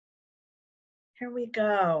Here we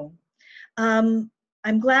go. I'm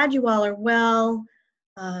glad you all are well.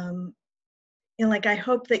 I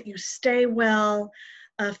hope that you stay well.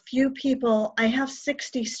 A few people, I have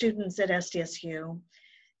 60 students at SDSU,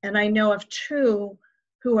 and I know of 2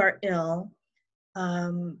 who are ill.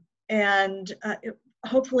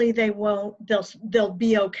 Hopefully they'll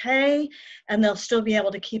be okay, and they'll still be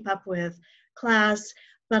able to keep up with class.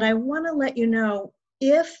 But I want to let you know,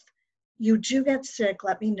 if you do get sick,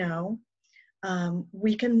 let me know.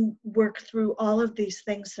 We can work through all of these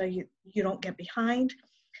things so you don't get behind,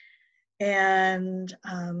 and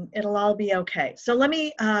it'll all be okay. So let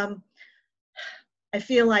me, I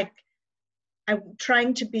feel like I'm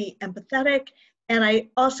trying to be empathetic, and I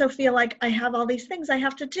also feel like I have all these things I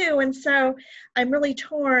have to do, and so I'm really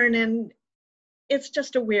torn, and it's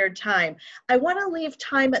just a weird time. I want to leave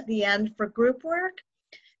time at the end for group work,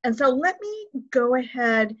 and so let me go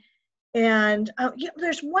ahead and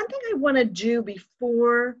there's one thing I want to do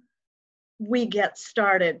before we get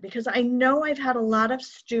started, because I know I've had a lot of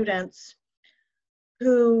students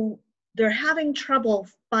who they're having trouble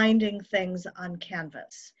finding things on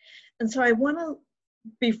Canvas. And so I want to,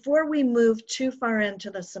 before we move too far into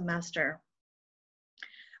the semester,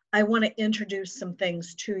 I want to introduce some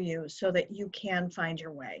things to you so that you can find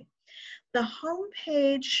your way. The home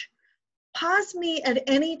page, pause me at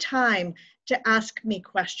any time to ask me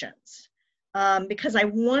questions, because I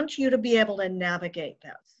want you to be able to navigate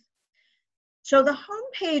this. So the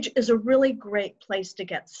home page is a really great place to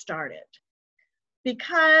get started,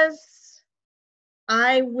 because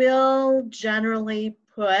I will generally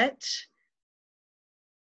put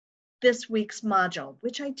this week's module,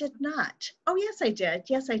 which I did not. Oh, yes, I did.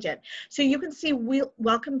 Yes, I did. So you can see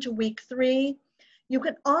welcome to week 3. You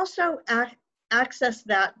can also access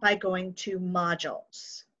that by going to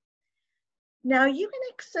modules. Now you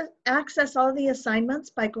can access all the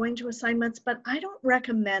assignments by going to assignments, but I don't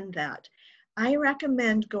recommend that. I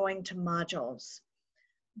recommend going to modules,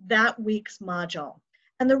 that week's module.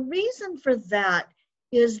 And the reason for that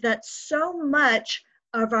is that so much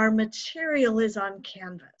of our material is on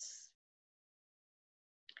Canvas.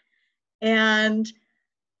 And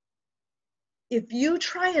if you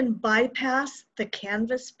try and bypass the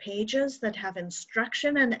Canvas pages that have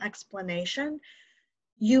instruction and explanation,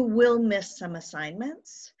 you will miss some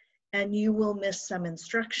assignments, and you will miss some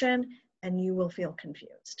instruction, and you will feel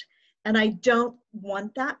confused. And I don't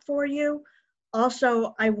want that for you.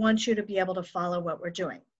 Also, I want you to be able to follow what we're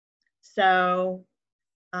doing. So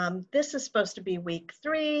this is supposed to be week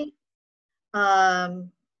 3.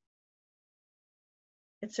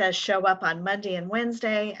 It says show up on Monday and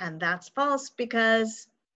Wednesday, and that's false because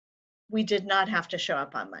we did not have to show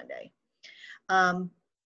up on Monday.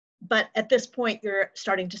 But at this point, you're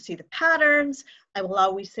starting to see the patterns. I will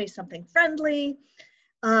always say something friendly.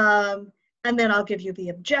 And then I'll give you the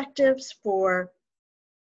objectives for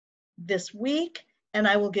this week, and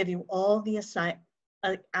I will give you all the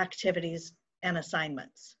activities and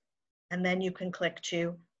assignments. And then you can click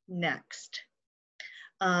to next.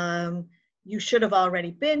 You should have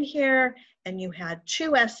already been here, and you had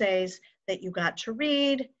 2 essays that you got to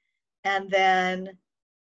read, and then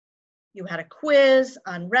you had a quiz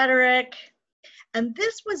on rhetoric. And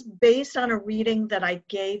this was based on a reading that I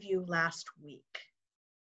gave you last week.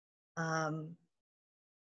 And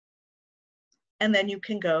then you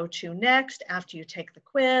can go to next after you take the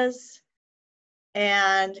quiz,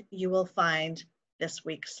 and you will find this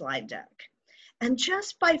week's slide deck. And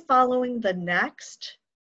just by following the next,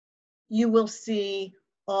 you will see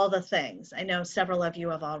all the things. I know several of you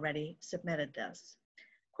have already submitted this.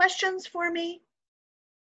 Questions for me?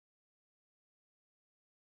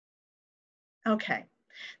 Okay,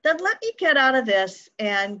 then let me get out of this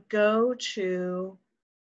and go to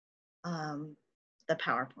the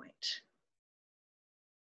PowerPoint.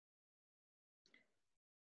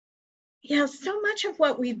 Yeah, so much of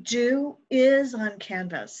what we do is on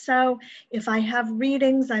Canvas. So if I have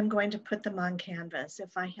readings, I'm going to put them on Canvas.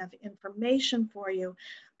 If I have information for you,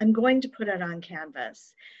 I'm going to put it on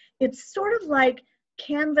Canvas. It's sort of like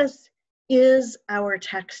Canvas is our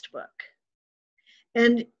textbook.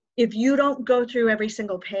 And if you don't go through every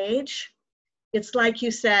single page, it's like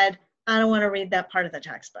you said, I don't want to read that part of the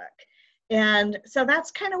textbook. And so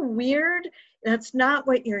that's kind of weird. That's not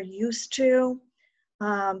what you're used to.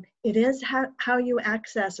 It is how you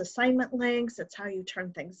access assignment links. It's how you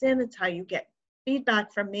turn things in. It's how you get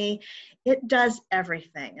feedback from me. It does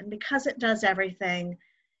everything. And because it does everything,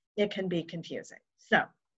 it can be confusing. So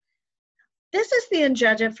this is the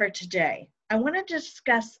agenda for today. I want to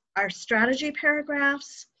discuss our strategy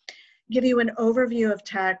paragraphs, give you an overview of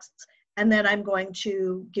texts, and then I'm going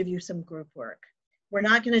to give you some group work. We're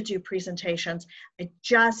not going to do presentations. I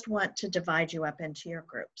just want to divide you up into your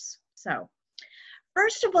groups. So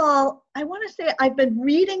first of all, I want to say I've been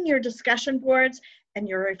reading your discussion boards and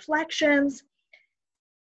your reflections.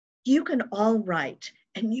 You can all write,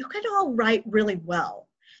 and you can all write really well.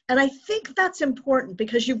 And I think that's important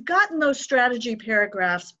because you've gotten those strategy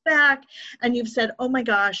paragraphs back and you've said, oh my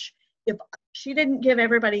gosh, if she didn't give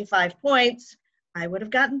everybody 5 points, I would have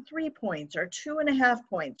gotten 3 points or 2.5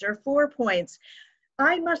 points or 4 points.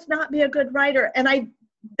 I must not be a good writer. And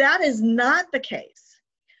that is not the case.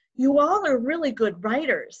 You all are really good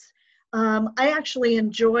writers. I actually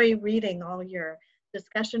enjoy reading all your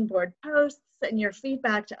discussion board posts and your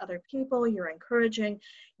feedback to other people. You're encouraging.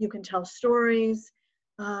 You can tell stories.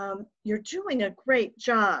 You're doing a great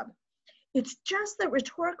job. It's just that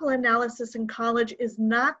rhetorical analysis in college is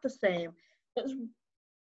not the same as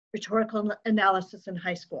rhetorical analysis in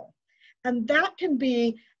high school. And that can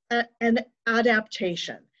be an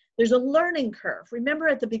adaptation. There's a learning curve. Remember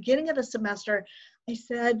at the beginning of the semester, I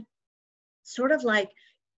said, sort of like,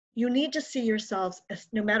 you need to see yourselves as,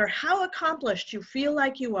 no matter how accomplished you feel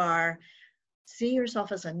like you are, see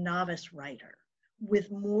yourself as a novice writer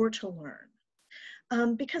with more to learn.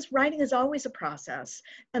 Because writing is always a process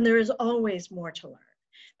and there is always more to learn.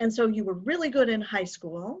 And so you were really good in high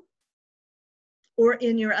school or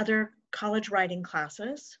in your other college writing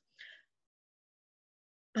classes,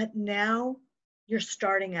 but now you're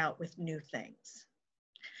starting out with new things.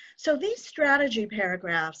 So these strategy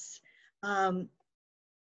paragraphs, I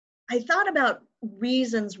thought about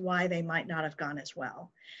reasons why they might not have gone as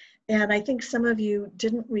well. And I think some of you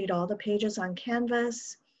didn't read all the pages on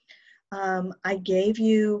Canvas. I gave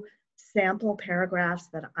you sample paragraphs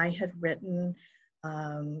that I had written.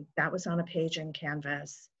 That was on a page in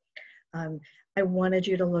Canvas. I wanted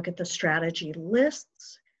you to look at the strategy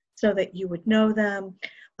lists so that you would know them.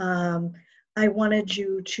 I wanted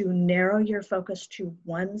you to narrow your focus to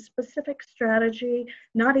one specific strategy,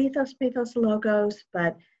 not ethos, pathos, logos,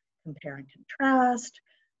 but compare and contrast,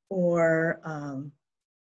 or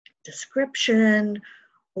description,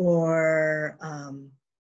 or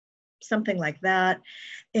something like that.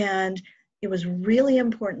 And it was really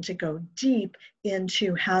important to go deep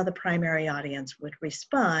into how the primary audience would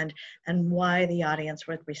respond and why the audience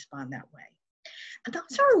would respond that way. And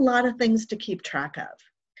those are a lot of things to keep track of.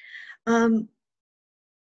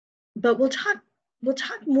 But we'll talk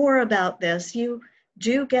more about this. You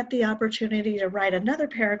do get the opportunity to write another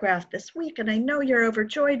paragraph this week, and I know you're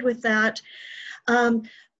overjoyed with that.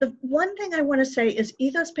 The one thing I want to say is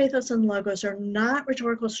ethos, pathos, and logos are not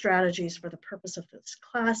rhetorical strategies for the purpose of this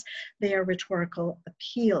class. They are rhetorical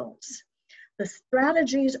appeals. The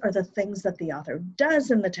strategies are the things that the author does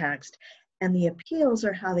in the text, and the appeals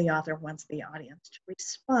are how the author wants the audience to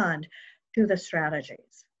respond to the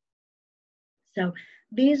strategies. So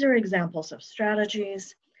these are examples of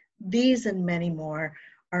strategies. These and many more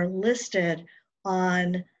are listed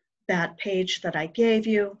on that page that I gave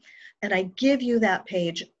you. And I give you that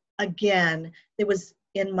page again. It was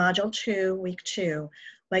in Module 2, Week 2,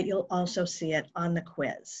 but you'll also see it on the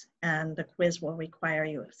quiz. And the quiz will require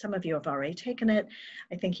you, some of you have already taken it.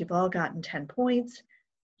 I think you've all gotten 10 points.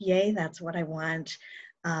 Yay, that's what I want.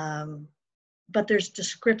 But there's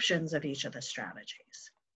descriptions of each of the strategies.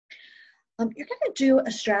 You're going to do a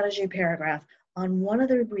strategy paragraph on one of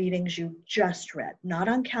the readings you just read, not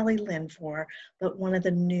on Kelly Linfor, but one of the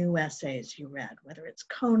new essays you read, whether it's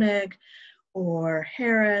Koenig or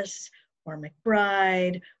Harris or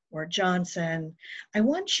McBride or Johnson. I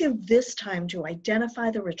want you this time to identify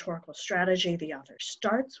the rhetorical strategy the author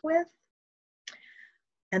starts with,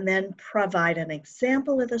 and then provide an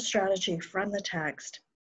example of the strategy from the text,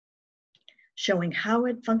 showing how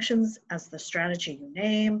it functions as the strategy you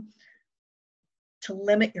name, to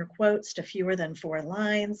limit your quotes to fewer than 4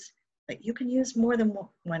 lines, but you can use more than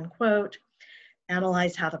one quote,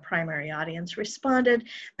 analyze how the primary audience responded,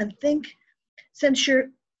 and think, since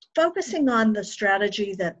you're focusing on the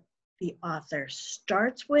strategy that the author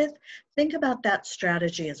starts with, think about that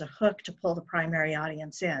strategy as a hook to pull the primary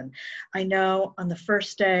audience in. I know on the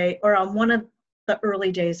first day, or on one of the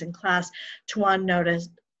early days in class, Tuan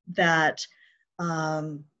noticed that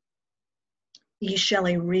E.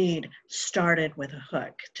 Shelley Reid started with a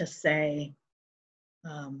hook to say,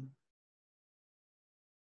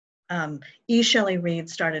 E. Shelley Reid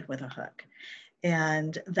started with a hook.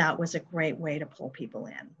 And that was a great way to pull people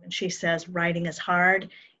in. And she says, writing is hard,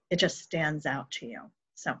 it just stands out to you.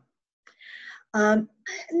 So now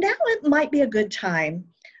it might be a good time,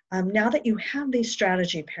 now that you have these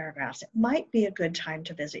strategy paragraphs, it might be a good time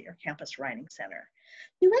to visit your campus writing center.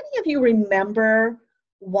 Do any of you remember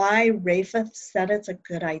why Rafa said it's a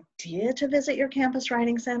good idea to visit your campus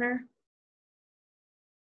writing center?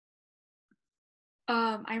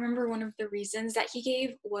 I remember one of the reasons that he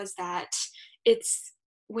gave was that it's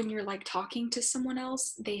when you're like talking to someone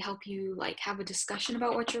else, they help you like have a discussion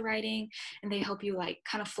about what you're writing, and they help you like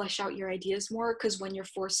kind of flesh out your ideas more, because when you're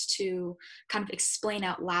forced to kind of explain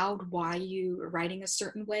out loud why you are writing a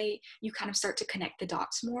certain way, you kind of start to connect the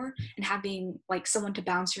dots more, and having like someone to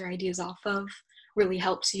bounce your ideas off of really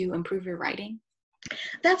helps you improve your writing.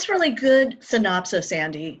 That's really good synopsis,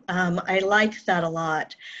 Andy. I like that a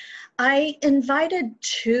lot. I invited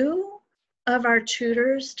two of our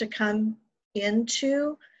tutors to come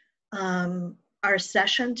into our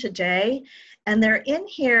session today, and they're in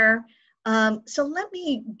here. So let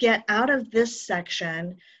me get out of this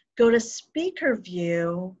section, go to speaker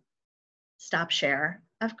view, stop share,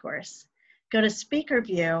 of course, go to speaker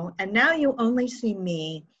view, and now you only see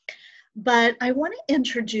me. But I want to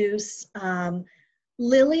introduce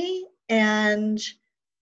Lily and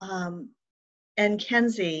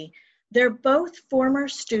Kenzie. They're both former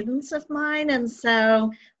students of mine, and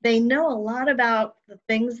so they know a lot about the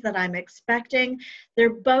things that I'm expecting. They're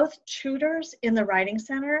both tutors in the Writing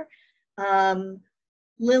Center.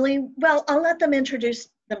 Lily, well, I'll let them introduce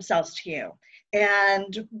themselves to you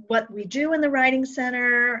and what we do in the Writing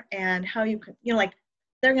Center and how you can, like,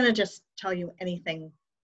 they're going to just tell you anything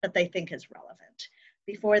that they think is relevant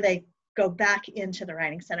before they go back into the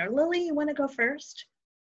Writing Center. Lily, you want to go first?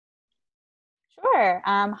 Sure.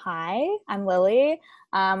 Hi, I'm Lily.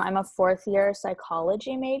 I'm a fourth year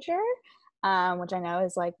psychology major, which I know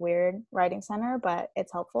is like weird, Writing Center, but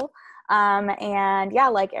it's helpful. And yeah,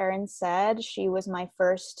 like Erin said, she was my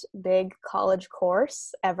first big college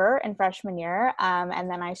course ever in freshman year. And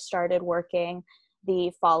then I started working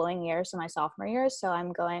the following year, so my sophomore year. So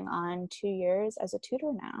I'm going on 2 years as a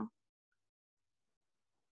tutor now.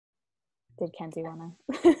 Did Kenzie want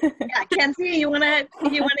to? Yeah, Kenzie, you want to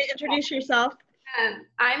introduce yourself?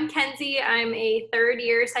 I'm Kenzie. I'm a third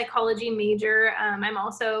year psychology major. I'm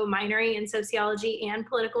also minoring in sociology and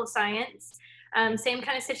political science. Same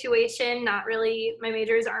kind of situation, not really, my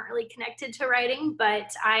majors aren't really connected to writing,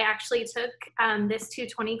 but I actually took this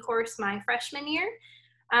 220 course my freshman year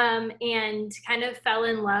and kind of fell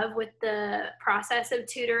in love with the process of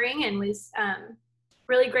tutoring and was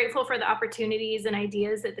really grateful for the opportunities and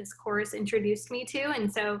ideas that this course introduced me to.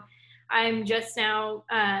 And so I'm just now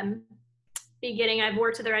I've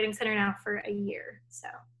worked at the Writing Center now for a year, so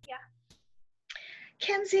yeah.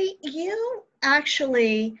 Kenzie, you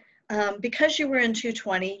actually, because you were in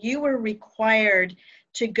 220, you were required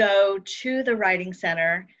to go to the Writing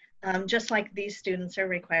Center, just like these students are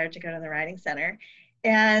required to go to the Writing Center.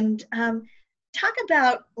 And talk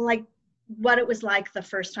about like what it was like the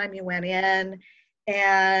first time you went in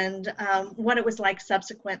and what it was like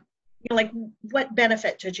subsequent, like what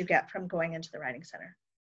benefit did you get from going into the Writing Center?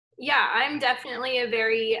 Yeah, I'm definitely a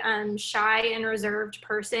very shy and reserved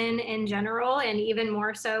person in general, and even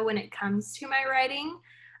more so when it comes to my writing.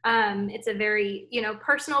 It's a very,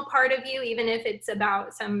 personal part of you, even if it's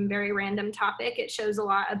about some very random topic. It shows a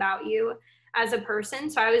lot about you as a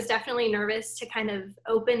person. So I was definitely nervous to kind of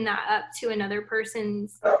open that up to another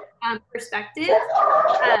person's perspective.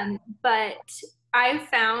 But I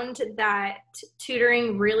found that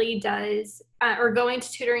tutoring really does, or going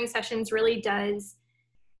to tutoring sessions really does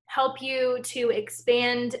help you to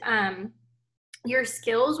expand your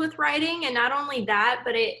skills with writing. And not only that,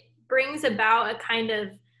 but it brings about a kind of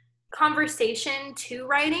conversation to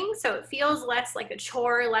writing. So it feels less like a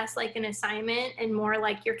chore, less like an assignment, and more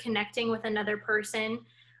like you're connecting with another person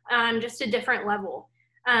on just a different level,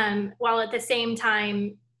 while at the same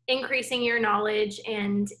time increasing your knowledge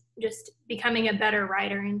and just becoming a better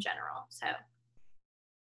writer in general. So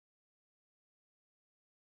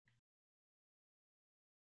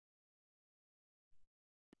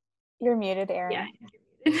You're muted, Erin.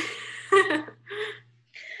 yeah.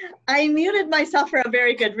 I muted myself for a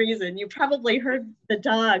very good reason. You probably heard the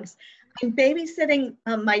dogs. I'm babysitting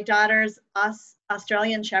my daughter's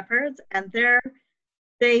Australian Shepherds, and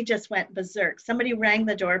they just went berserk. Somebody rang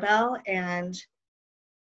the doorbell, and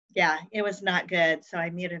yeah, it was not good, so I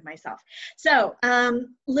muted myself. So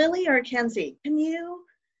Lily or Kenzie, can you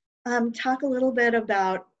talk a little bit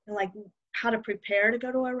about like how to prepare to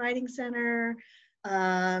go to a writing center?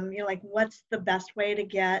 Like what's the best way to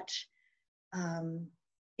get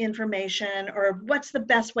information, or what's the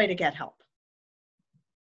best way to get help?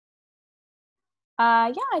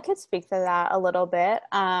 Yeah, I could speak to that a little bit.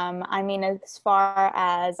 I mean, as far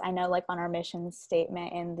as I know, like on our mission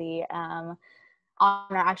statement in the on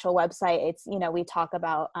our actual website, it's, we talk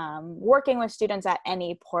about working with students at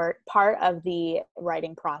any part of the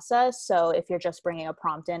writing process. So if you're just bringing a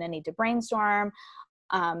prompt in and need to brainstorm,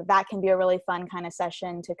 that can be a really fun kind of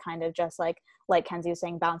session to kind of just like Kenzie was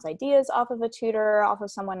saying, bounce ideas off of a tutor, off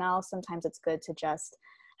of someone else. Sometimes it's good to just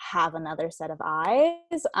have another set of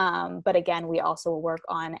eyes. But again, we also will work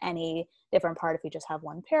on any different part if you just have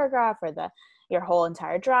one paragraph or your whole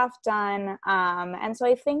entire draft done. And so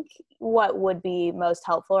I think what would be most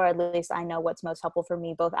helpful, or at least I know what's most helpful for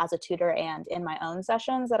me, both as a tutor and in my own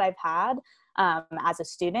sessions that I've had as a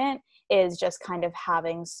student, is just kind of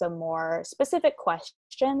having some more specific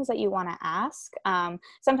questions that you want to ask.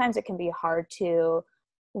 Sometimes it can be hard to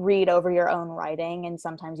read over your own writing, and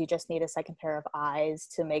sometimes you just need a second pair of eyes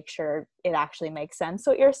to make sure it actually makes sense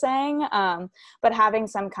what you're saying. But having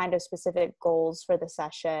some kind of specific goals for the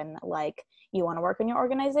session, like you want to work in your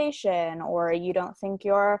organization, or you don't think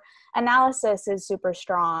your analysis is super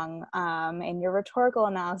strong in your rhetorical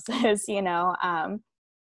analysis,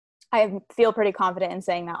 I feel pretty confident in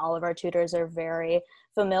saying that all of our tutors are very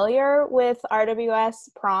familiar with RWS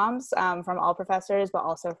prompts from all professors, but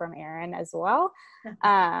also from Erin as well.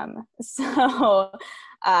 So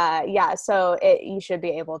you should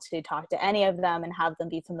be able to talk to any of them and have them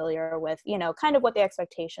be familiar with, kind of what the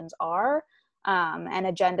expectations are. And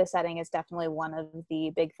agenda setting is definitely one of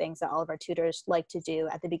the big things that all of our tutors like to do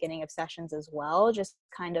at the beginning of sessions as well. Just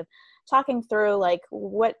kind of talking through like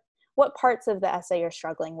what parts of the essay you're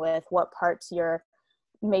struggling with, what parts you're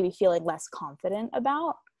maybe feeling less confident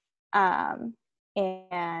about.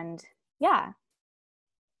 And yeah.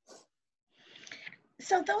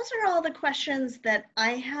 So those are all the questions that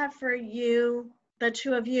I have for you, the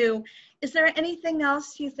two of you. Is there anything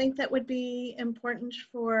else you think that would be important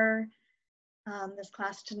for this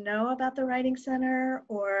class to know about the Writing Center,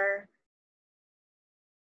 or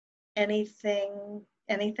anything?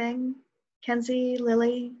 Kenzie,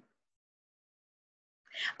 Lily?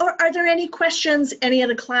 Or are there any questions any of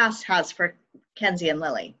the class has for Kenzie and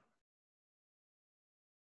Lily?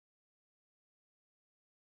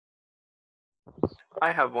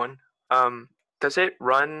 I have one. Does it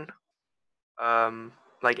run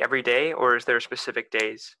like every day, or is there specific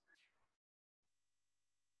days?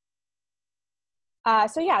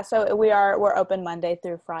 So we're open Monday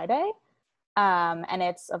through Friday, and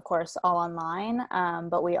it's of course all online.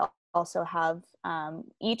 But we also have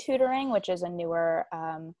e-tutoring, which is a newer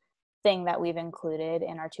thing that we've included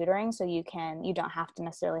in our tutoring. So you don't have to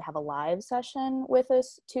necessarily have a live session with a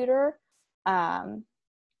tutor.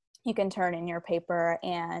 You can turn in your paper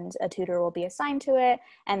and a tutor will be assigned to it,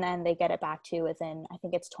 and then they get it back to you within, I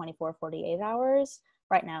think it's 24, 48 hours.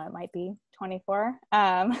 Right now it might be 24.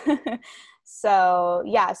 So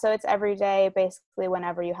it's every day, basically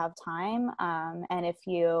whenever you have time. And if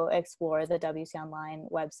you explore the WC Online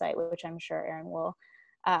website, which I'm sure Erin will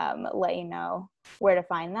let you know where to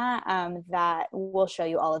find that will show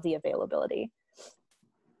you all of the availability.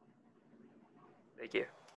 Thank you.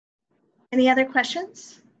 Any other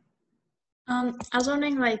questions? I was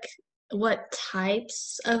wondering what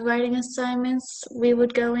types of writing assignments we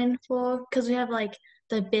would go in for, because we have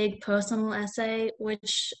the big personal essay,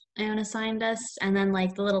 which Aaron assigned us, and then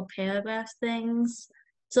the little paragraph things.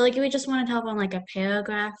 So if we just wanted help on a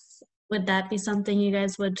paragraph, would that be something you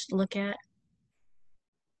guys would look at?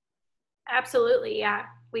 Absolutely, yeah.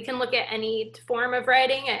 We can look at any form of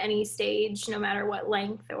writing at any stage, no matter what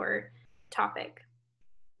length or topic.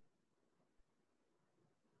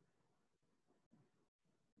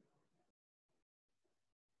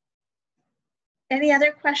 Any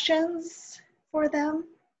other questions for them?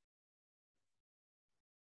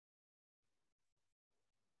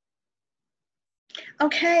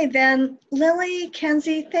 Okay, then Lily,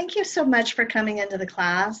 Kenzie, thank you so much for coming into the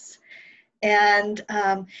class. And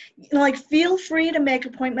feel free to make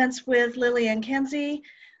appointments with Lily and Kenzie,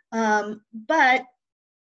 but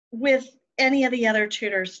with any of the other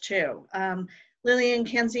tutors too. Lily and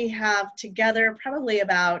Kenzie have together probably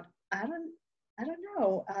about, I don't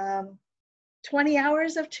know, 20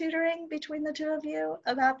 hours of tutoring between the two of you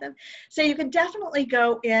about them. So you can definitely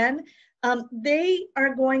go in. They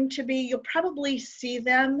are going to be, you'll probably see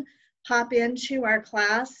them pop into our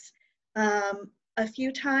class a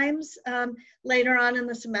few times later on in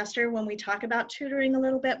the semester when we talk about tutoring a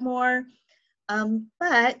little bit more.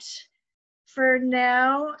 But for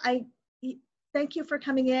now, I thank you for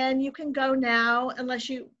coming in. You can go now unless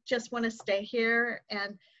you just want to stay here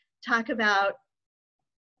and talk about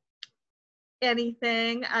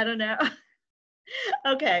anything. I don't know.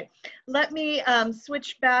 Okay, let me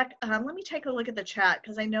switch back. Let me take a look at the chat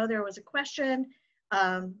because I know there was a question,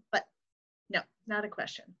 but no, not a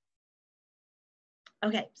question.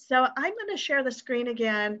 Okay, so I'm going to share the screen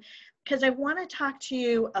again because I want to talk to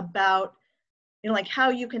you about, like how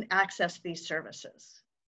you can access these services.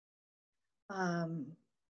 By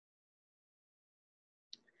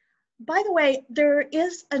the way, there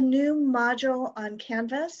is a new module on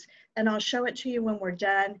Canvas, and I'll show it to you when we're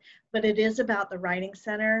done, but it is about the Writing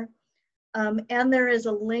Center. And there is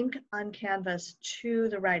a link on Canvas to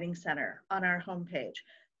the Writing Center on our homepage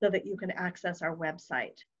so that you can access our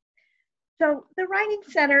website. So the Writing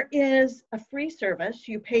Center is a free service.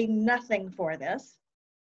 You pay nothing for this.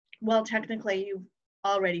 Well, technically, you've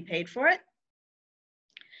already paid for it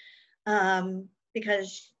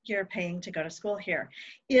because you're paying to go to school here.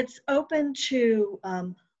 It's open to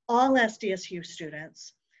all SDSU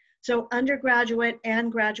students. So undergraduate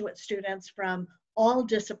and graduate students from all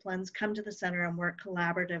disciplines come to the center and work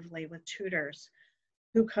collaboratively with tutors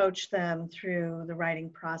who coach them through the writing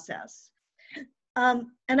process. And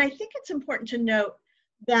I think it's important to note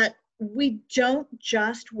that we don't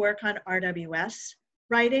just work on RWS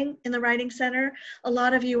writing in the Writing Center. A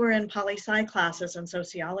lot of you are in poli-sci classes and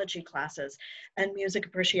sociology classes and music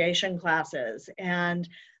appreciation classes, and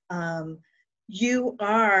you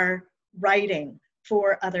are writing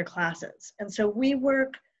for other classes. And so we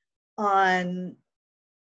work on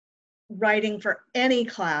writing for any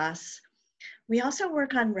class. We also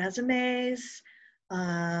work on resumes,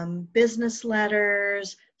 business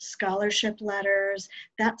letters, scholarship letters,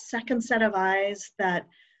 that second set of eyes that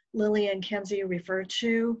Lily and Kenzie referred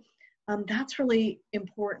to, that's really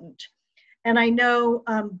important. And I know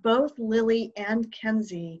both Lily and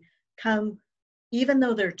Kenzie come, even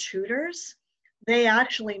though they're tutors, they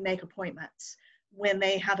actually make appointments when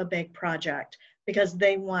they have a big project because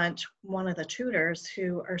they want one of the tutors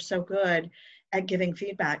who are so good at giving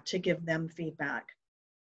feedback to give them feedback.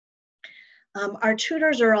 Our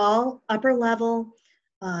tutors are all upper level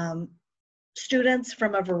students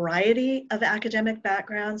from a variety of academic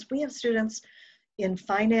backgrounds. We have students in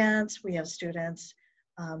finance, we have students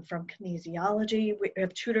from kinesiology, we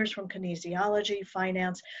have tutors from kinesiology,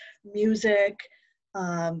 finance, music,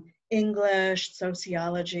 English,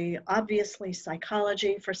 sociology, obviously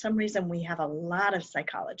psychology. For some reason, we have a lot of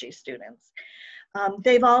psychology students.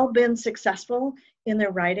 They've all been successful in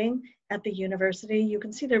their writing at the university. You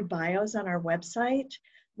can see their bios on our website,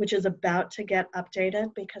 which is about to get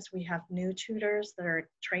updated because we have new tutors that are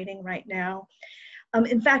training right now.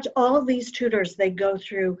 In fact, all of these tutors, they go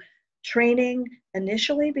through training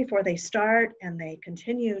initially before they start, and they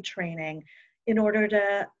continue training in order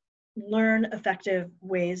to learn effective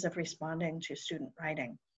ways of responding to student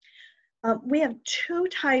writing. We have two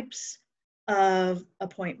types of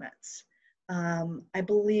appointments. I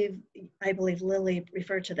believe Lily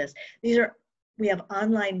referred to this. We have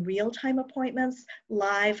online real-time appointments,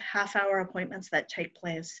 live half-hour appointments that take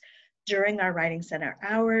place during our Writing Center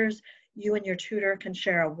hours. You and your tutor can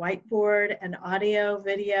share a whiteboard and audio,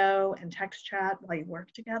 video, and text chat while you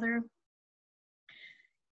work together.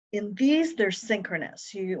 In these, they're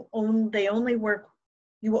synchronous. You can only work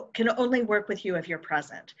with you if you're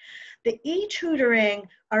present. The e-tutoring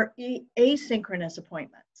are asynchronous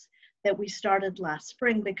appointments that we started last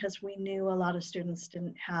spring because we knew a lot of students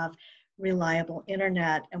didn't have reliable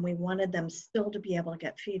internet and we wanted them still to be able to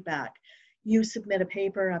get feedback. You submit a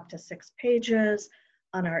paper up to 6 pages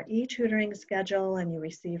on our e-tutoring schedule and you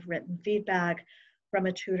receive written feedback from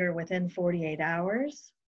a tutor within 48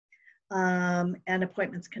 hours. And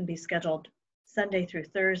appointments can be scheduled Sunday through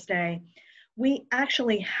Thursday. We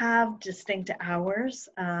actually have distinct hours.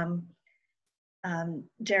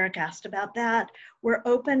 Derek asked about that. We're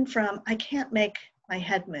open from, I can't make my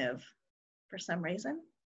head move for some reason.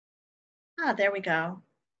 Ah, there we go.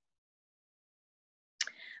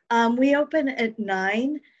 We open at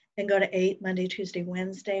 9 and go to 8 Monday, Tuesday,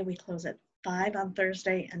 Wednesday. We close at 5 on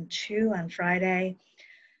Thursday and 2 on Friday.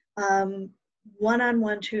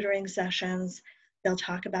 One-on-one tutoring sessions. They'll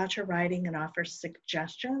talk about your writing and offer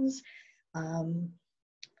suggestions.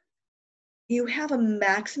 You have a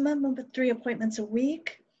maximum of 3 appointments a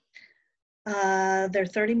week. They're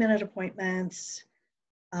 30-minute appointments.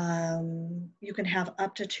 You can have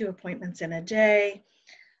up to 2 appointments in a day.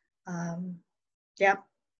 Yeah.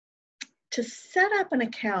 To set up an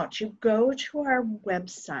account, you go to our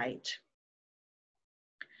website.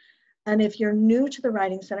 And if you're new to the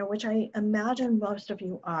Writing Center, which I imagine most of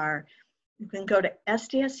you are, you can go to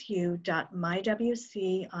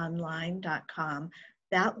sdsU.mywconline.com.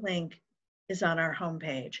 That link is on our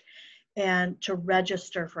homepage. And to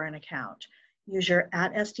register for an account, use your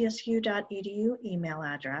 @sdsu.edu email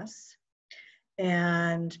address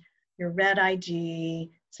and your red ID,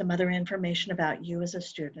 some other information about you as a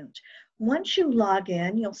student. Once you log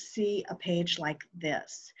in, you'll see a page like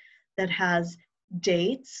this that has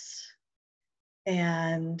dates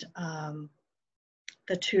and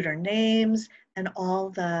the tutor names and all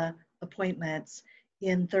the appointments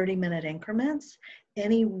in 30-minute increments.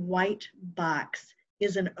 Any white box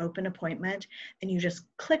is an open appointment, and you just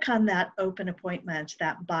click on that open appointment,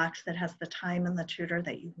 that box that has the time and the tutor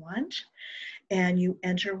that you want, and you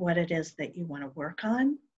enter what it is that you want to work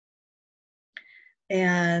on,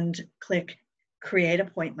 and click create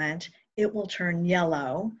appointment. It will turn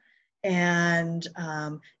yellow, and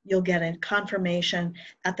you'll get a confirmation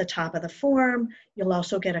at the top of the form. You'll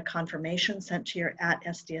also get a confirmation sent to your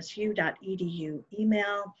 @sdsu.edu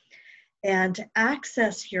email. And to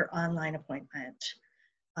access your online appointment,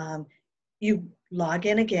 you log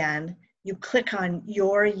in again, you click on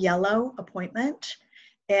your yellow appointment,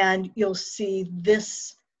 and you'll see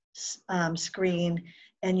this screen,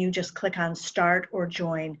 and you just click on start or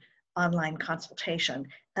join online consultation,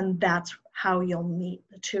 and that's how you'll meet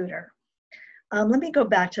the tutor. Let me go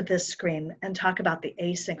back to this screen and talk about the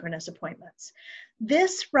asynchronous appointments.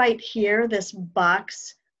 This right here, this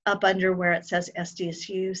box up under where it says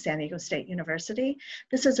SDSU, San Diego State University,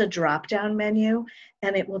 this is a drop-down menu,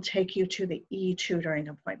 and it will take you to the e-tutoring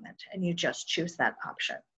appointment, and you just choose that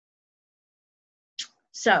option.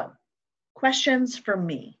 So, questions for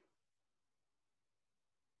me?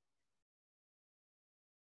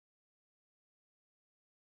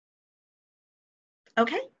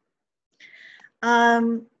 Okay.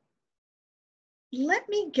 Let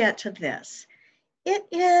me get to this. It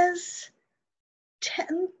is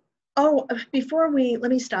 10, oh, let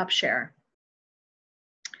me stop share.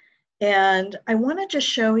 And I want to just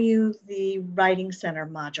show you the Writing Center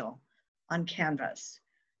module on Canvas.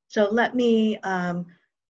 So let me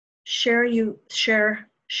share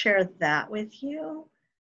that with you.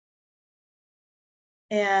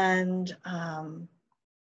 And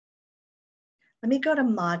let me go to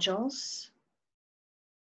modules.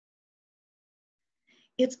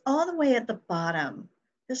 It's all the way at the bottom.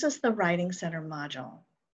 This is the Writing Center module.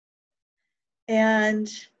 And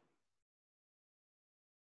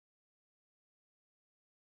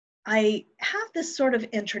I have this sort of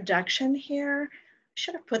introduction here. I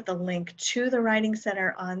should have put the link to the Writing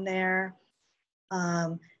Center on there.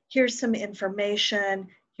 Here's some information.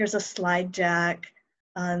 Here's a slide deck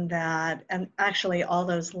on that. And actually all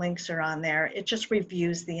those links are on there. It just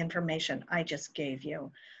reviews the information I just gave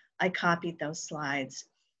you. I copied those slides.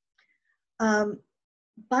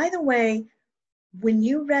 By the way, when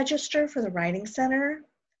you register for the Writing Center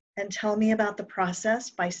and tell me about the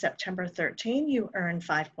process by September 13, you earn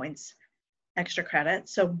 5 points extra credit.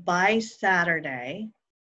 So by Saturday,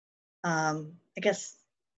 I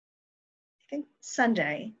think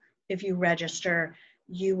Sunday, if you register,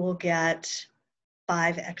 you will get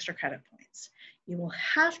 5 extra credit points. You will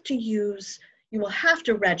have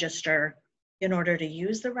to register in order to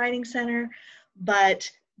use the Writing Center,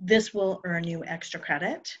 but this will earn you extra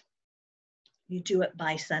credit. You do it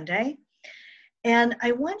by Sunday. And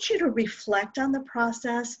I want you to reflect on the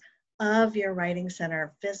process of your Writing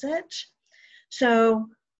Center visit. So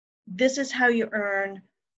this is how you earn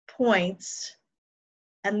points,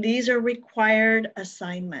 and these are required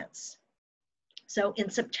assignments. So in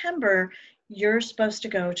September, you're supposed to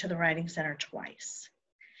go to the Writing Center twice.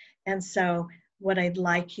 And so what I'd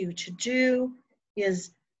like you to do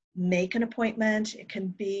is make an appointment. It can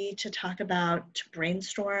be to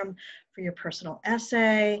brainstorm for your personal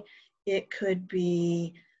essay. It could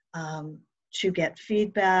be to get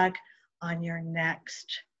feedback on your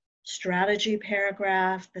next strategy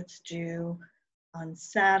paragraph that's due on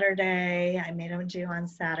Saturday. I made them due on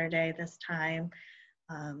Saturday this time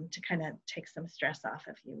to kind of take some stress off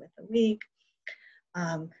of you with the week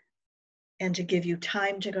and to give you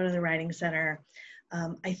time to go to the Writing Center.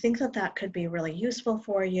 I think that could be really useful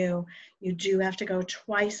for you. You do have to go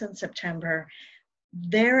twice in September.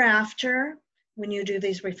 Thereafter, when you do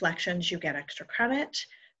these reflections, you get extra credit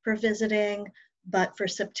for visiting, but for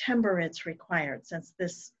September, it's required since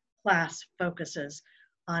this class focuses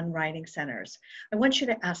on writing centers. I want you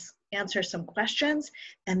to answer some questions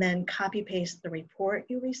and then copy paste the report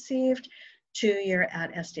you received to your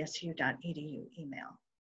 @sdsu.edu email.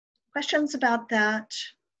 Questions about that?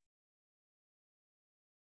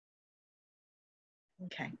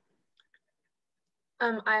 Okay.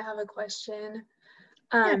 I have a question.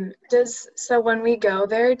 Yeah. So when we go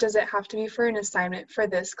there, does it have to be for an assignment for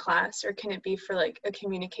this class, or can it be for like a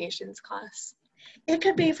communications class? It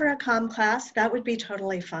could be for a comm class. That would be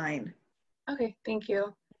totally fine. Okay, thank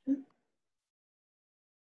you.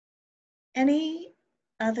 Any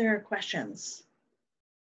other questions?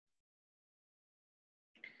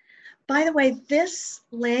 By the way, this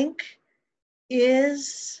link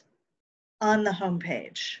is on the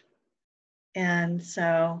homepage. And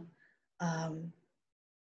so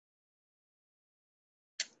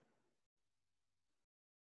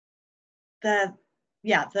the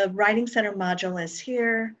Writing Center module is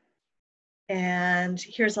here. And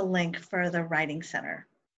here's a link for the Writing Center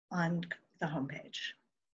on the homepage.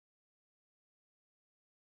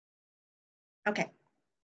 Okay.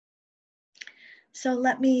 So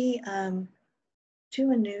let me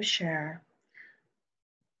do a new share.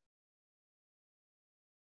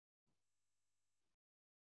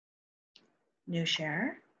 New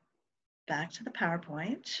share, back to the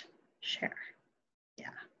PowerPoint, share, yeah.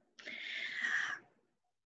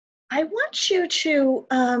 I want you to,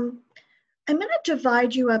 I'm gonna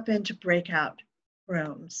divide you up into breakout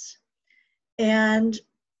rooms. And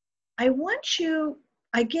I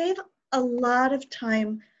gave a lot of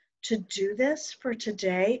time to do this for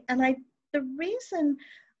today. And the reason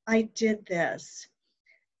I did this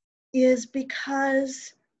is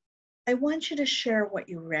because I want you to share what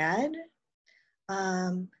you read.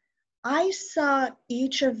 I saw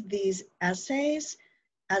each of these essays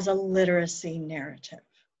as a literacy narrative.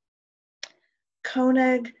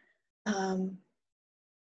 Koenig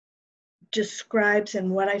describes, in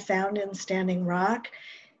What I Found in Standing Rock,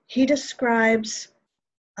 he describes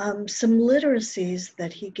some literacies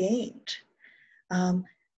that he gained.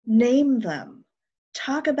 Name them.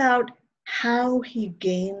 Talk about how he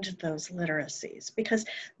gained those literacies, because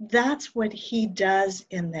that's what he does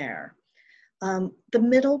in there. The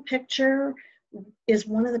middle picture is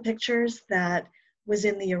one of the pictures that was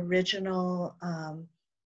in the original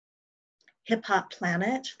Hip Hop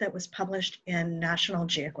Planet that was published in National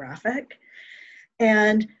Geographic.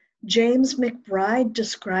 And James McBride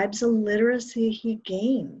describes a literacy he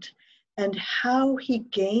gained and how he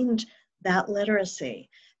gained that literacy.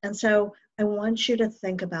 And so I want you to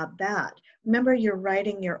think about that. Remember, you're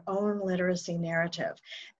writing your own literacy narrative.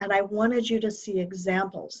 And I wanted you to see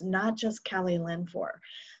examples, not just Kelly Linfor.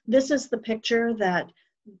 This is the picture that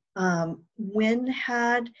Wynne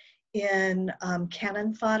had in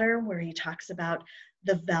Cannon Fodder, where he talks about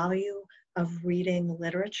the value of reading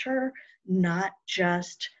literature, not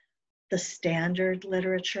just the standard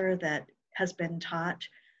literature that has been taught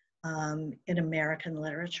in American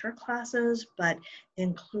literature classes, but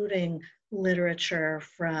including literature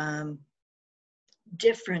from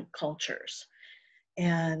different cultures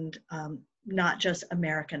and not just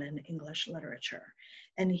American and English literature.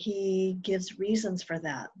 And he gives reasons for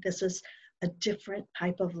that. This is a different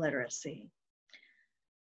type of literacy.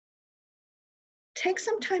 Take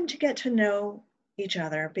some time to get to know each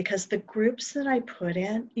other, because the groups that I put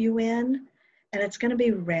you in, and it's going to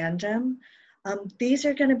be random, these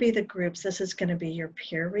are going to be the groups. This is going to be your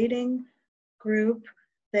peer reading group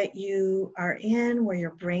that you are in, where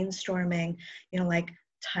you're brainstorming, like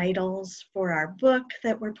titles for our book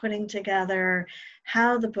that we're putting together,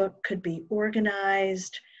 how the book could be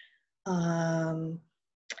organized.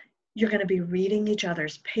 You're going to be reading each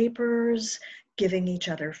other's papers, giving each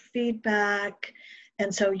other feedback.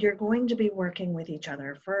 And so you're going to be working with each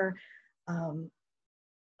other for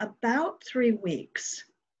about 3 weeks.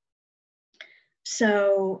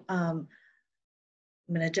 So I'm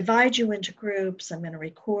going to divide you into groups. I'm going to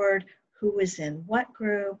record who is in what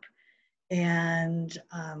group. And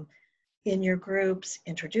in your groups,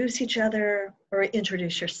 introduce each other or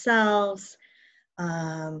introduce yourselves.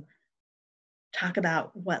 Talk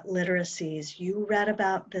about what literacies you read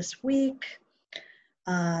about this week,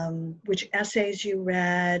 which essays you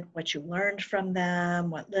read, what you learned from them,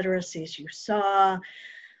 what literacies you saw,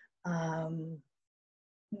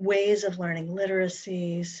 ways of learning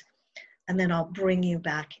literacies, and then I'll bring you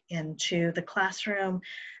back into the classroom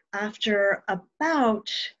after about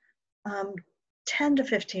 10 to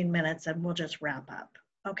 15 minutes, and we'll just wrap up,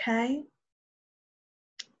 okay?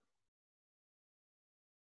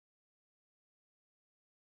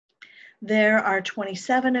 There are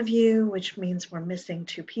 27 of you, which means we're missing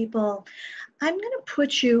 2 people. I'm going to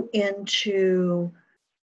put you into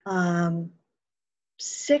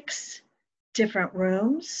 6 different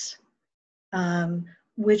rooms,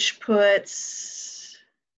 which puts,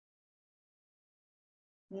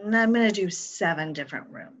 I'm going to do 7 different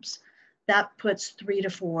rooms. That puts 3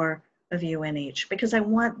 to 4 of you in each, because I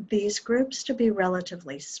want these groups to be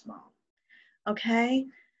relatively small, okay?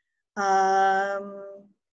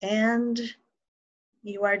 And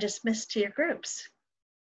you are dismissed to your groups.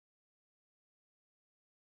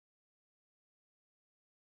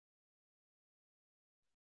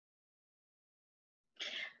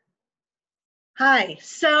 Hi,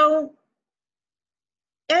 so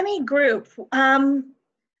any group,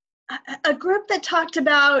 a group that talked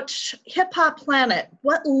about Hip Hop Planet.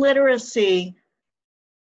 What literacy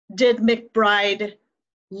did McBride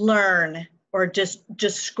learn or just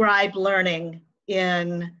describe learning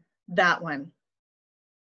in that one?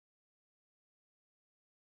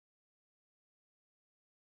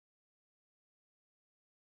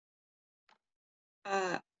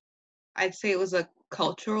 I'd say it was a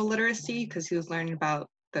cultural literacy because he was learning about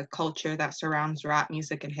the culture that surrounds rap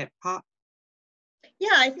music and hip hop.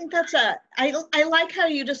 Yeah, I think that's I like how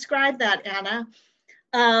you describe that, Anna.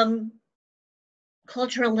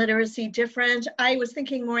 Cultural literacy different. I was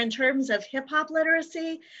thinking more in terms of hip hop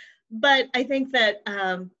literacy, but I think that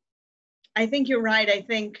I think you're right. I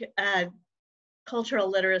think cultural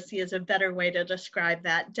literacy is a better way to describe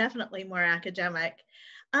that. Definitely more academic.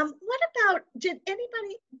 What about, did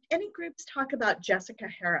any groups talk about Jessica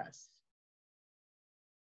Harris?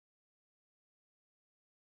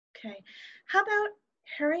 Okay. How about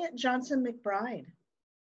Harriet Johnson McBride?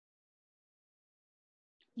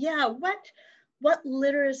 Yeah, what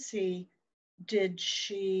literacy did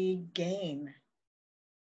she gain?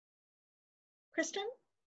 Kristen?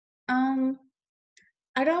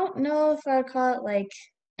 I don't know if I'd call it like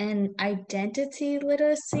an identity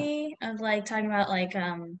literacy of like talking about like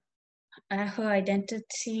her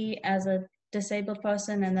identity as a disabled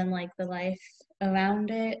person and then like the life around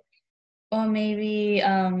it, or maybe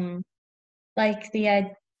like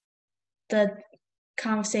the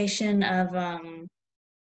conversation of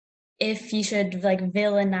if you should like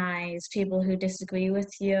villainize people who disagree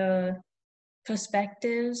with your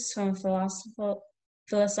perspectives from a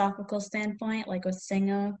philosophical standpoint, like with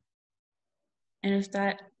Singer, and if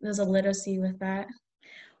that there's a literacy with that.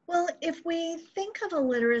 Well, if we think of a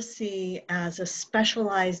literacy as a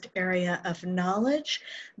specialized area of knowledge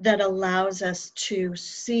that allows us to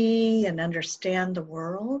see and understand the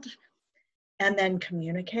world and then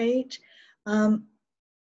communicate,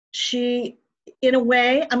 she, in a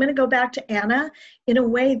way, I'm going to go back to Anna, in a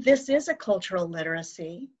way, this is a cultural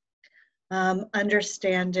literacy,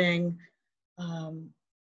 understanding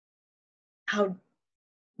how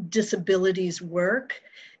disabilities work,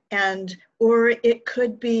 and or it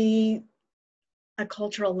could be a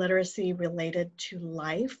cultural literacy related to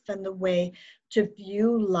life and the way to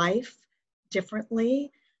view life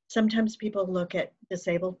differently. Sometimes people look at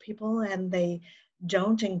disabled people and they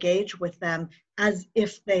don't engage with them as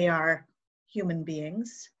if they are human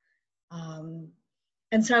beings.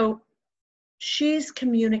 And so she's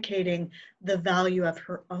communicating the value of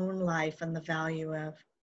her own life and the value of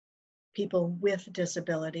people with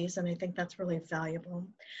disabilities, and I think that's really valuable.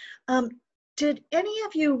 Did any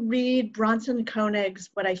of you read Bronson Koenig's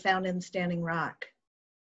What I Found in Standing Rock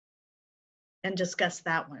and discuss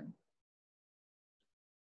that one?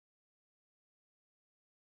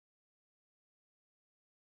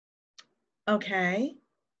 Okay.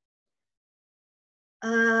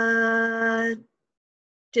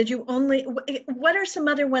 Did you only, what are some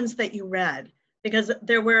other ones that you read? Because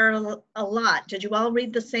there were a lot. Did you all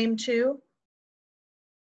read the same too?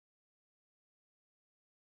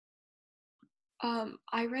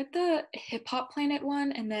 I read the Hip Hop Planet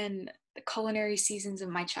one and then the Culinary Seasons of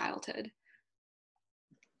My Childhood.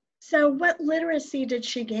 So what literacy did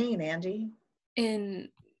she gain, Andy? In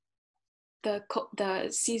the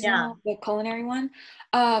seasonal, the culinary one,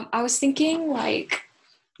 I was thinking like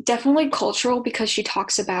definitely cultural, because she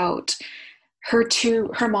talks about her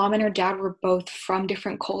mom and her dad were both from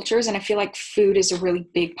different cultures, and I feel like food is a really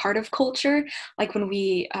big part of culture. Like when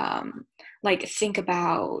we like think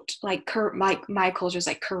about like my culture is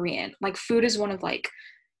like Korean, like food is one of like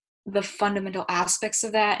the fundamental aspects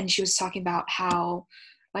of that. And she was talking about how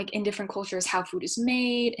like in different cultures how food is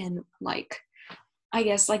made, and like I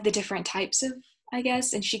guess like the different types of, I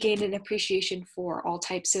guess, and she gained an appreciation for all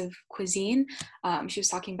types of cuisine. She was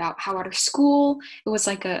talking about how at her school it was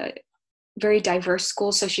like a very diverse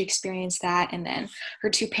school, so she experienced that, and then her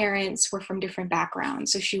two parents were from different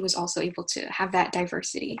backgrounds, so she was also able to have that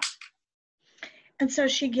diversity. And so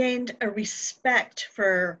she gained a respect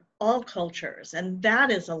for all cultures, and that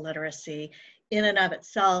is a literacy in and of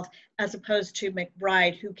itself, as opposed to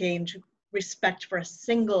McBride, who gained respect for a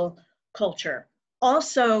single culture.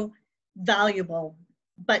 Also valuable,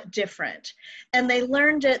 but different. And they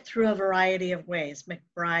learned it through a variety of ways.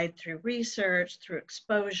 McBride through research, through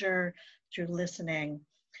exposure, through listening.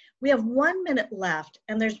 We have 1 minute left,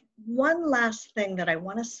 and there's one last thing that I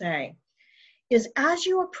want to say, is as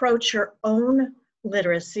you approach your own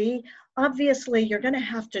literacy, obviously you're going to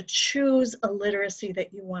have to choose a literacy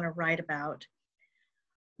that you want to write about.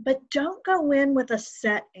 But don't go in with a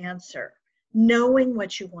set answer, knowing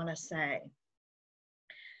what you want to say.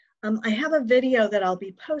 I have a video that I'll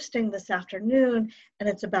be posting this afternoon, and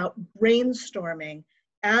it's about brainstorming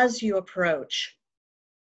as you approach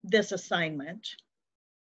this assignment.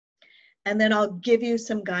 And then I'll give you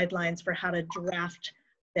some guidelines for how to draft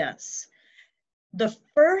this. The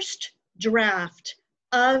first draft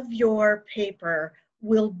of your paper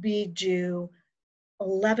will be due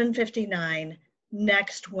 11:59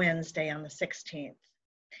 next Wednesday on the 16th.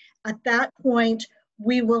 At that point,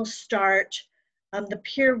 we will start the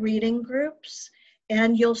peer reading groups,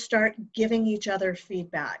 and you'll start giving each other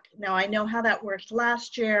feedback. Now, I know how that worked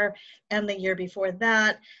last year and the year before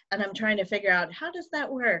that, and I'm trying to figure out how does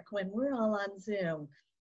that work when we're all on Zoom.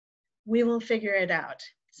 We will figure it out.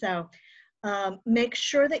 So make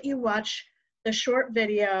sure that you watch the short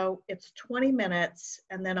video. It's 20 minutes,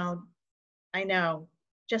 and then I know,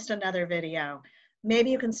 just another video.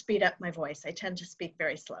 Maybe you can speed up my voice. I tend to speak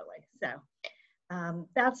very slowly. So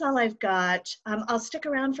that's all I've got. I'll stick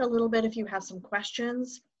around for a little bit if you have some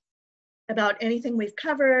questions about anything we've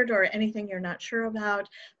covered or anything you're not sure about,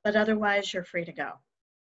 but otherwise you're free to go.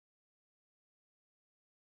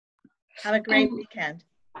 Have a great weekend.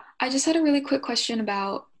 I just had a really quick question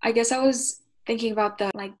about, I guess I was thinking about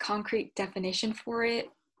the like concrete definition for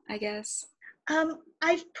it, I guess.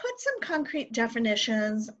 I've put some concrete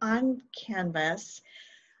definitions on Canvas.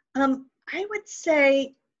 I would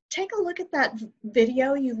say take a look at that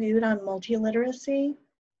video you viewed on multiliteracy.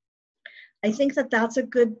 I think that that's a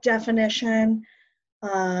good definition.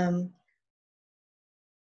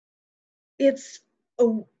 It's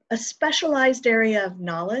a specialized area of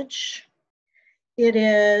knowledge. It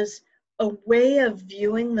is a way of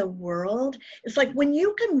viewing the world. It's like when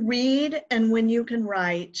you can read and when you can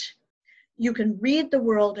write, you can read the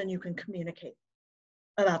world and you can communicate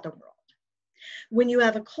about the world. When you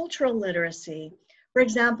have a cultural literacy, for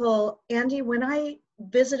example, Andy, when I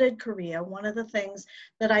visited Korea, one of the things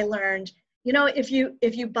that I learned, you know, if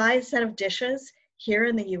you buy a set of dishes here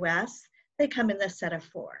in the US, they come in a set of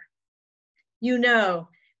 4. You know,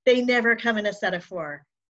 they never come in a set of 4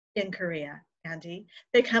 in Korea, Andy.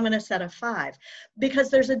 They come in a set of 5 because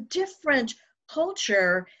there's a different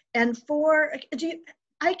culture. And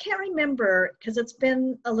I can't remember because it's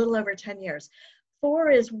been a little over 10 years.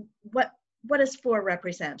 4 is what does 4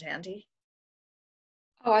 represent, Andy?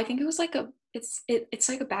 Oh, I think it was like it's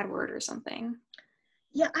like a bad word or something.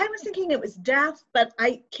 Yeah, I was thinking it was death, but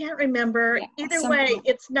I can't remember. Yeah, either way,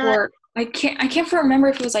 it's not. Or I can't remember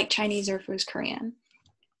if it was like Chinese or if it was Korean.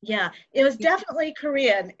 Yeah, it was definitely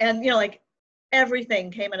Korean, and you know, like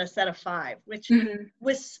everything came in a set of 5, which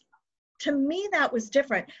was, to me, that was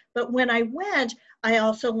different. But when I went, I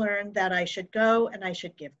also learned that I should go and I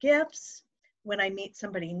should give gifts when I meet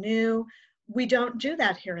somebody new. We don't do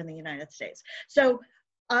that here in the United States. So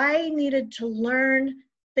I needed to learn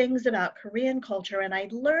things about Korean culture, and I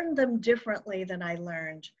learned them differently than I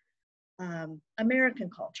learned American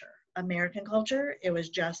culture. American culture, it was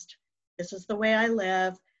just, this is the way I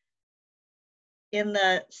live. In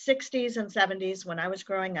the 60s and 70s, when I was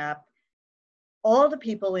growing up, all the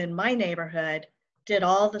people in my neighborhood did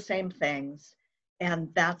all the same things, and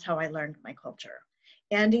that's how I learned my culture.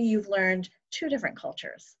 Andy, you've learned 2 different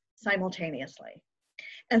cultures simultaneously.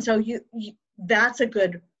 And so that's a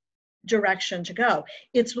good direction to go.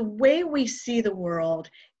 It's the way we see the world.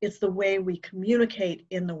 It's the way we communicate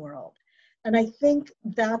in the world. And I think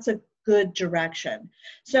that's a good direction.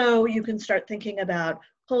 So you can start thinking about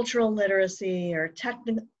cultural literacy or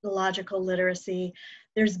technological literacy.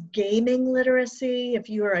 There's gaming literacy. If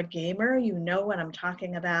you are a gamer, you know what I'm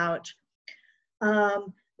talking about.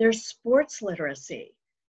 There's sports literacy.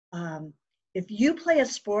 If you play a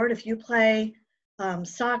sport, if you play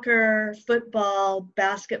soccer, football,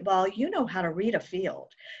 basketball, you know how to read a field.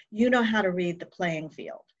 You know how to read the playing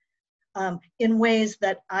field in ways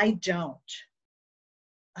that I don't.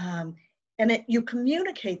 And you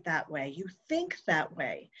communicate that way, you think that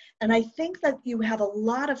way. And I think that you have a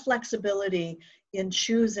lot of flexibility in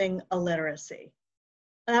choosing a literacy.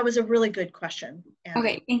 That was a really good question, Andy.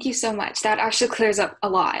 Okay, thank you so much. That actually clears up a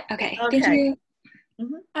lot. Okay. Thank you.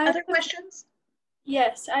 Other questions?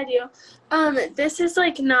 Yes, I do. This is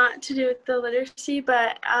like not to do with the literacy,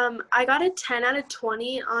 but I got a 10 out of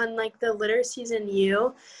 20 on like the literacies in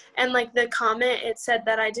U, and like the comment, it said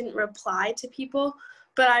that I didn't reply to people,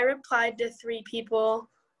 but I replied to 3 people,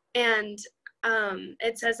 and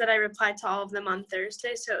it says that I replied to all of them on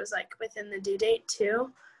Thursday, so it was like within the due date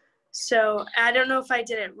too. So I don't know if I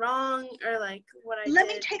did it wrong or like what I did. Let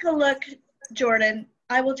me take a look, Jordan.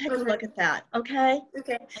 I will take a look at that, okay?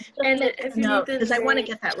 Okay. And if you need because I want to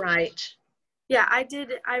get that right. Yeah, I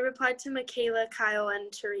did. I replied to Michaela, Kyle,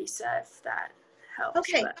 and Teresa, if that helps.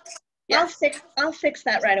 Okay. But, Yeah. I'll fix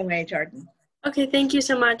that right away, Jordan. Okay, thank you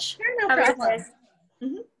so much. Sure, no Have a good problem.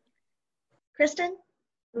 day. Kristen?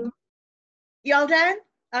 You all done?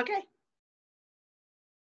 Okay.